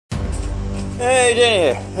Hey, Danny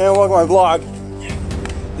here, and welcome to my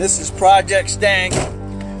vlog. This is Project Stang.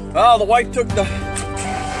 Well, the wife took the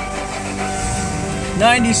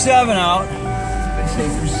 97 out. Wednesday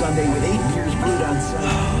through Sunday with 8 years glued on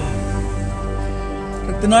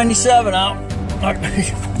Sunday. Took the 97 out.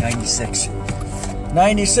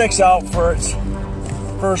 96 out for its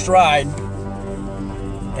first ride.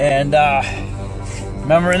 And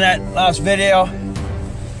remember in that last video,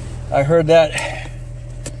 I heard that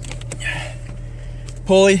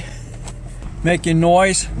pulley making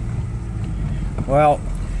noise. Well,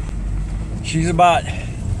 she's about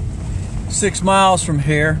 6 miles from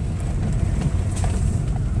here.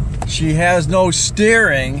 She has no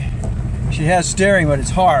steering. She has steering, but it's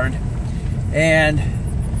hard. And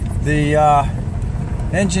the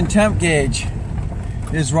engine temp gauge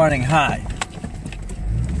is running high.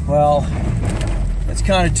 Well, it's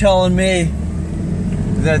kind of telling me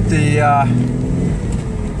that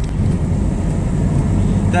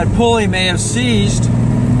that pulley may have seized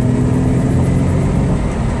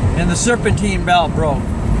and the serpentine belt broke.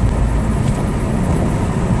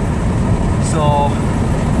 So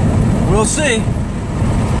we'll see.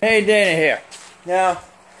 Hey, Dana here. Now,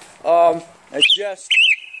 I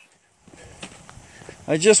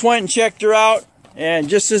just went and checked her out, and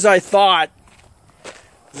just as I thought,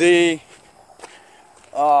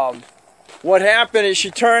 what happened is she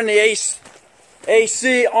turned the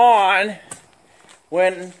AC on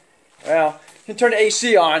when, well, she turned the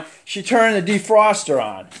AC on, she turned the defroster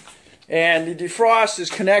on. And the defrost is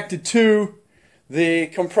connected to the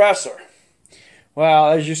compressor.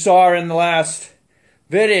 Well, as you saw in the last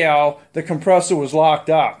video, the compressor was locked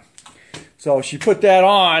up. So she put that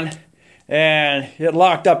on, and it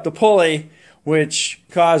locked up the pulley, which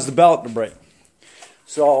caused the belt to break.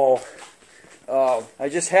 So I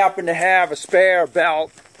just happen to have a spare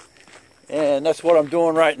belt, and that's what I'm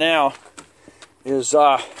doing right now. Is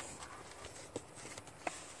I'm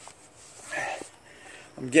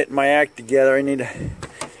getting my act together. I need to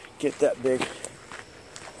get that big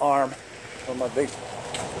arm for my big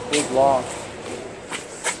long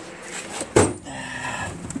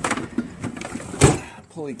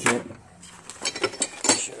pulley kit.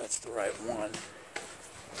 Make sure that's the right one.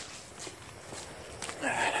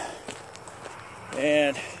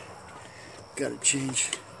 And gotta change.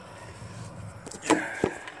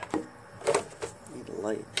 Need a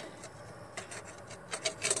light.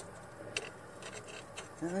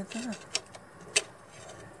 Right there.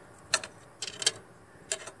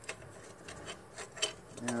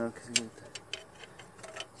 Yeah, because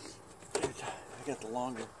I got the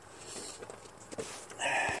longer.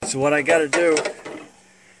 So what I gotta do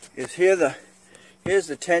is here's the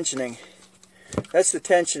tensioning. That's the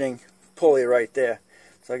tensioning pulley right there.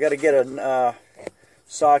 So I got to get a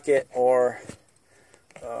socket or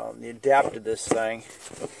the adapter to this thing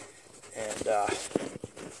and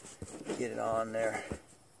get it on there.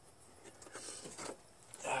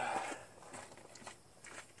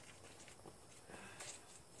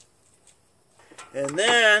 And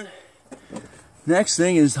then next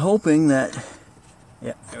thing is hoping that,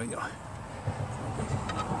 yeah, there we go.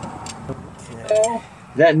 Okay.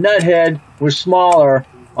 That nut head was smaller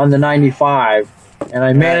on the 95, and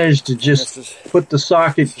I managed to just put the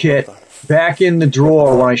socket kit back in the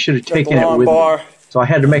drawer when I should have taken it with me. So I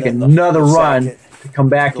had to make another run to come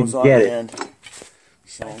back and get it.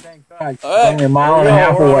 So, only a mile and a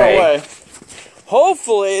half away.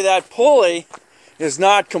 Hopefully that pulley is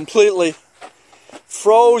not completely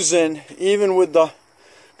frozen, even with the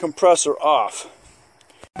compressor off.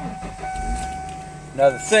 Now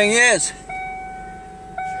the thing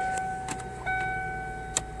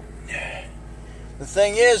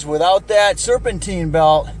is, without that serpentine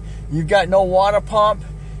belt, you've got no water pump,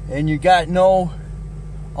 and you got no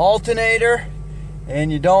alternator, and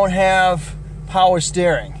you don't have power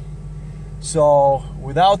steering. So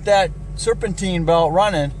without that serpentine belt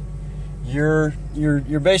running, you're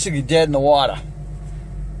basically dead in the water. I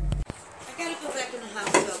gotta go back in the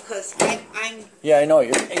hospital because I'm. Yeah, I know,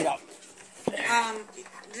 you're ate up.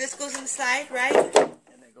 This goes inside, right?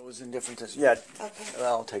 And it goes in different. Yeah. Okay.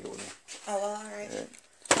 Well, I'll take it with me. Oh, well, all right.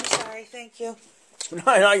 I'm sorry. Thank you.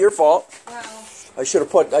 Not your fault. Wow. I should have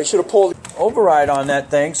pulled the override on that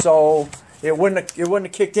thing so it wouldn't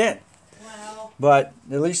have kicked in. Well. But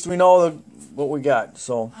at least we know what we got.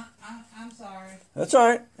 So. I'm sorry. That's all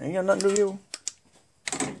right. Ain't got nothing to do with you.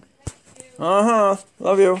 Love you.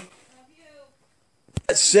 Love you.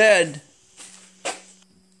 That said,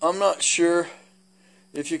 I'm not sure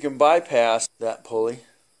if you can bypass that pulley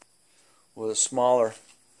with a smaller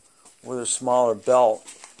belt.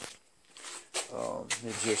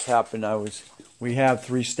 It just happened I was we have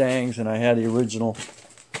 3 Stangs, and I had the original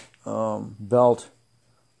belt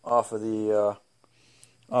off of the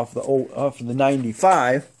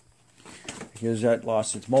 95 because that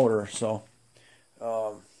lost its motor. So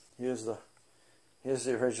here's the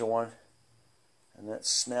original one, and that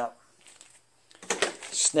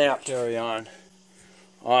snapped area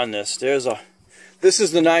on this. This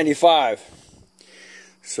is the 95.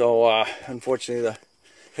 So unfortunately, the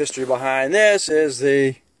history behind this is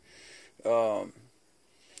the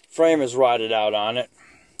frame is rotted out on it.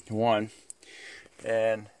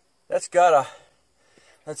 And that's got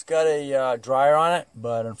a dryer on it,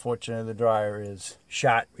 but unfortunately the dryer is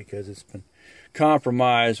shot because it's been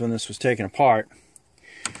compromised when this was taken apart.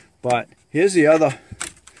 But here's the other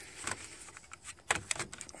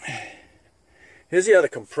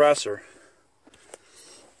compressor,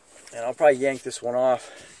 and I'll probably yank this one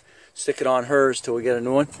off, stick it on hers till we get a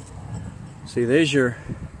new one. See, there's your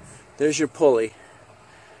pulley,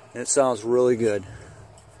 and it sounds really good.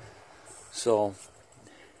 So,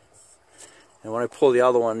 and when I pull the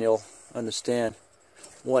other one, you'll understand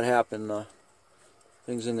what happened.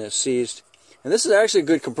 Things in there seized, and this is actually a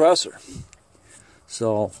good compressor.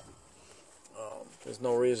 So there's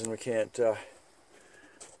no reason we can't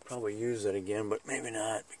probably use it again, but maybe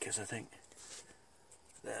not, because I think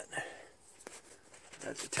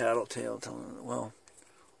that's a tattletale telling it, well,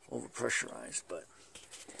 overpressurized. But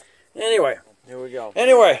anyway, here we go.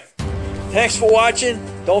 Anyway, thanks for watching.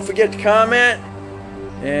 Don't forget to comment,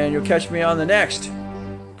 and you'll catch me on the next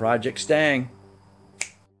Project Stang.